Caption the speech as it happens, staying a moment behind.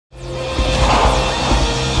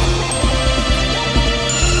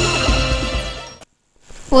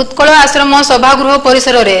उत्कल आश्रम सभागृह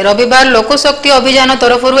परिसर में रविवार लोकशक्ति अभियान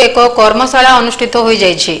तरफ एक कर्मशाला अनुष्ठित हो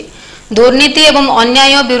जाइछि। दुर्नीति एवं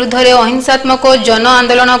अन्याय विरुद्ध में अहिंसात्मक जन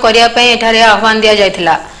आंदोलन करने आह्वान दि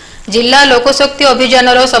जाइथिला। जिला लोकशक्ति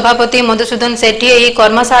अभियान सभापति मधुसूदन सेठी यह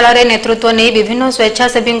कर्मशाला नेतृत्व नहीं विभिन्न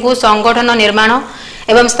स्वेच्छासेवी को संगठन निर्माण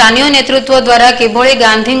एवं स्थानीय नेतृत्व द्वारा किभली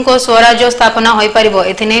गांधी को स्वराज्य स्थापना हो पारिबो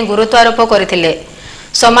एथिने गुरुत्व आरोप करथिले।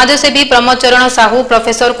 समाजसेवी प्रमोदचरण साहू,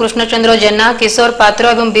 प्रोफेसर कृष्णचंद्र जेना, किशोर पात्र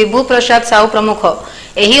एवं विभू प्रसाद साहू प्रमुख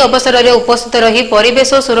एही अवसर में उपस्थित रही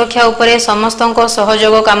परिवेश सुरक्षा उपरे समस्तंको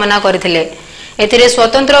सहयोग कामना करथिले। एथिरे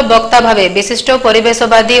स्वतंत्र वक्ता भावे विशिष्ट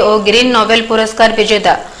परिवेशवादी और ग्रीन नोबेल पुरस्कार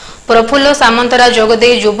विजेता प्रफुल्ल सामंतरा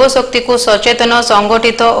जोगदे युव शक्ति को सचेतन,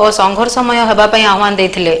 संगठित और संघर्षमय होगापी आह्वान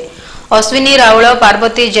देथिले। अश्विनी राउल,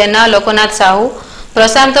 पार्वती जेना, लोकनाथ साहू,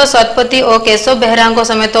 प्रशांत शतपथी और केशव बेहरा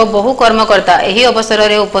समेत बहु कर्मकर्ता एही अवसर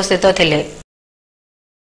में उपस्थित थिले।